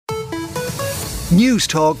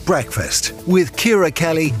Newstalk Breakfast with Ciara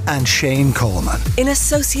Kelly and Shane Coleman. In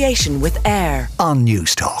association with AIR on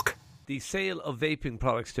Newstalk. The sale of vaping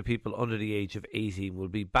products to people under the age of 18 will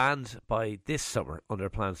be banned by this summer under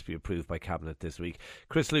plans to be approved by Cabinet this week.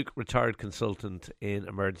 Chris Luke, retired consultant in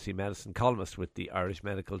emergency medicine, columnist with the Irish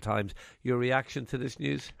Medical Times. Your reaction to this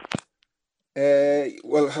news?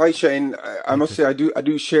 Well, hi Shane. I must say I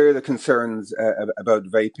do share the concerns about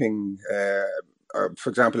vaping. For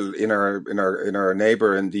example, in our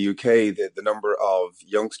neighbour in the UK, the number of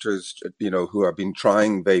youngsters, who have been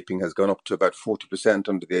trying vaping has gone up to about 40%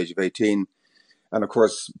 under the age of 18. And of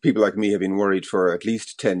course, people like me have been worried for at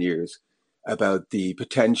least 10 years about the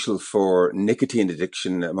potential for nicotine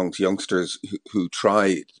addiction amongst youngsters who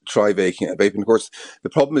try vaping. Of course, the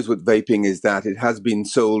problem is with vaping is that it has been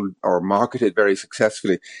sold or marketed very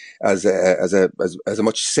successfully as a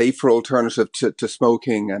much safer alternative to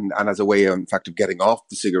smoking and as a way, in fact, of getting off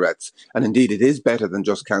the cigarettes. And indeed, it is better than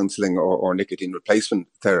just counselling or nicotine replacement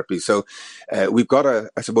therapy. So we've got a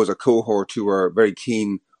cohort who are very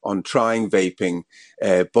keen on trying vaping,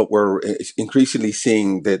 but we're increasingly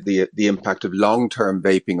seeing the impact of long-term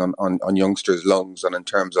vaping on youngsters' lungs and in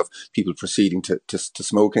terms of people proceeding to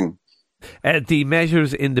smoking. The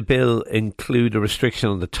measures in the bill include a restriction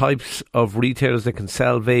on the types of retailers that can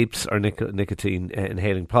sell vapes or nicotine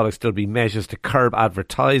inhaling products. There'll be measures to curb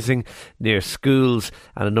advertising near schools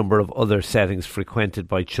and a number of other settings frequented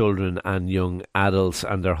by children and young adults.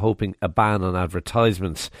 And they're hoping a ban on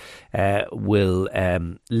advertisements will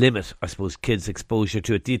limit, I suppose, kids' exposure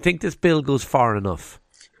to it. Do you think this bill goes far enough?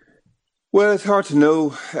 Well, it's hard to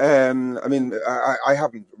know. I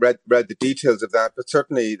haven't read the details of that, but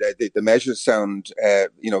certainly the measures sound,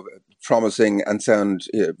 promising and sound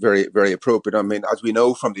very, very appropriate. I mean, as we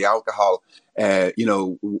know from the alcohol,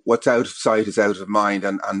 what's out of sight is out of mind,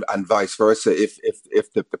 and vice versa.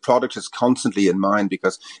 If the product is constantly in mind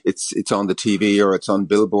because it's on the TV or it's on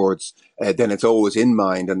billboards, then it's always in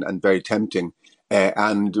mind and very tempting.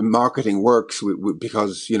 And marketing works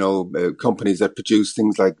because, companies that produce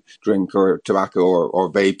things like drink or tobacco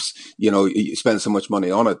or vapes, you spend so much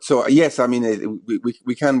money on it. So, yes, I mean,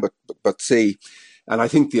 we can but see. And I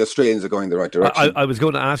think the Australians are going the right direction. I was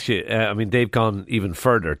going to ask you, they've gone even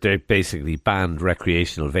further. They've basically banned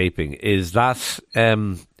recreational vaping. Is that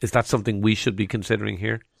something we should be considering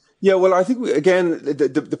here? Yeah, well, I think, again,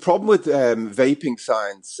 the problem with vaping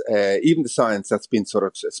science, even the science that's been sort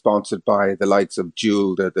of sponsored by the likes of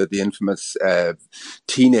Juul, the infamous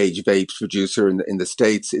teenage vapes producer in the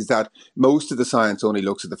States, is that most of the science only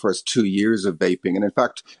looks at the first 2 years of vaping. And in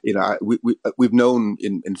fact, we've known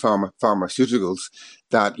in pharmaceuticals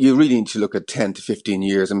that you really need to look at 10 to 15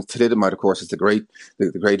 years. I mean, thalidomide, of course, is the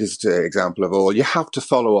greatest example of all. You have to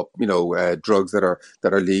follow up, drugs that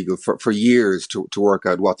are legal for years to work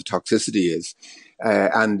out what the toxicity is.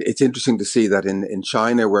 And it's interesting to see that in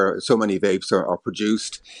China, where so many vapes are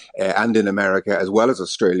produced, and in America as well as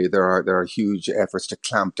Australia, there are huge efforts to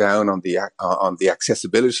clamp down on the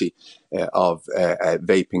accessibility of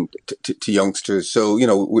vaping to youngsters. So,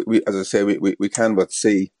 we as I say, we can but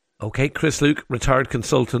see. Okay, Chris Luke, retired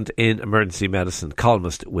consultant in emergency medicine,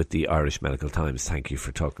 columnist with the Irish Medical Times. Thank you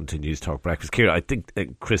for talking to Newstalk Breakfast. Ciara, I think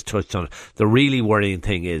Chris touched on it. The really worrying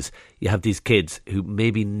thing is you have these kids who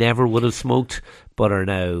maybe never would have smoked but are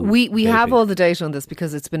now We have all the data on this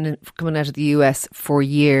because it's been coming out of the US for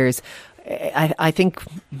years. I think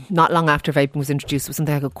not long after vaping was introduced, it was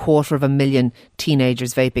something like 250,000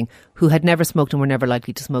 teenagers vaping who had never smoked and were never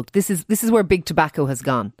likely to smoke. This is where big tobacco has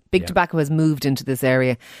gone. Big tobacco has moved into this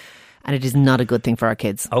area, and it is not a good thing for our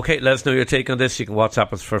kids. Okay, let us know your take on this. You can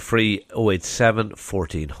WhatsApp us for free, 087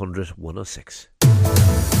 1400 106.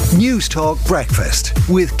 Newstalk Breakfast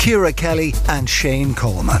with Ciara Kelly and Shane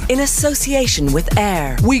Coleman. In association with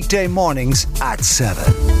AIR. Weekday mornings at 7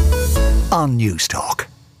 on Newstalk.